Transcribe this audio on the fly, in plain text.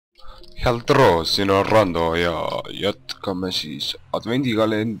Jaltro, siin on Rando ja jätkame siis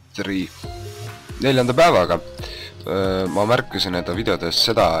advendikalendri 4. päevaga. Ma märkasin enda videodes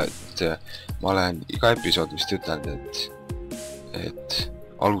seda, et ma olen iga episood vist ütelnud, et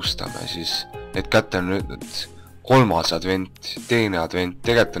alustame siis, et kätte on nüüd 3. advent, 2. advent,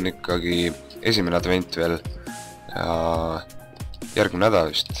 tegelikult on ikkagi 1. advent veel ja järgmine nädal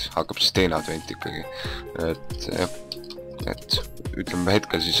vist hakkab siis 2. advent ikkagi, et ütleme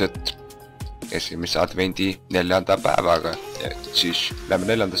hetkel siis, et 1. advendi 4. päevaga ja siis lähme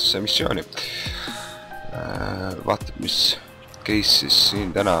 4. missiooni. Vaatab, mis case siis siin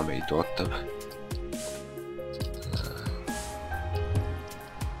täna meid ootab.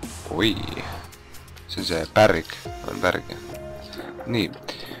 Oi, see on see pärg, on pärg. Nii.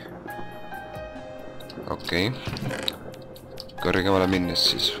 Okei. Kõrgemale minnes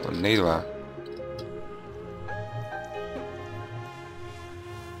siis on neid vaja.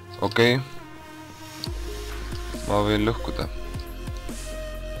 Okei. Ma võin lõhkuda.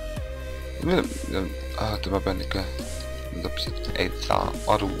 Ma pean ikka täpselt ei saa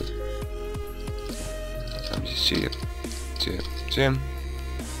aru. Saame siis siia.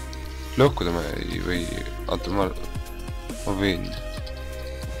 Lõhkuda ma ei või. Oota, ma võin.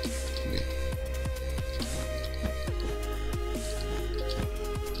 Nii.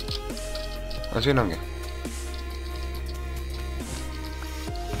 Aga siin ongi.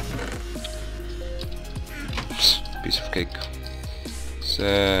 Piece of cake.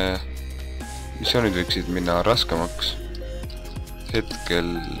 See missioonid võiksid minna raskemaks. Hetkel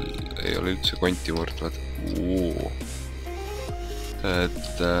ei ole üldse konti murdvad.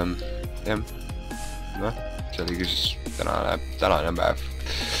 Et jah. Noh, see oligi siis tänane päev.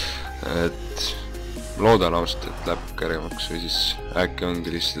 Et loodan ausalt, et läheb kergemaks või siis äkki ongi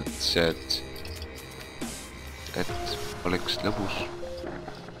lihtsalt see, et oleks lõbus.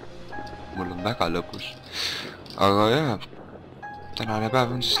 Mul on väga lõbus. Aga jah, tänane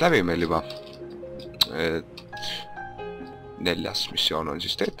päev on siis läbi meil juba. Et 4. missioon on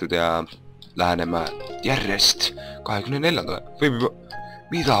siis tehtud ja läheneme järjest 24. Võib juba,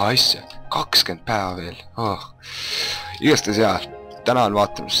 mida asja, 20 päeva veel. Igatahes jah, tänan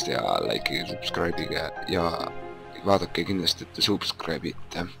vaatamast ja likeige, subscribe'ige ja vaadake kindlasti, et te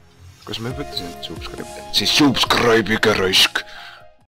subscribe'ite. Kas ma juba ütlesin, et subscribe'ite? Siis subscribe'ige raisk!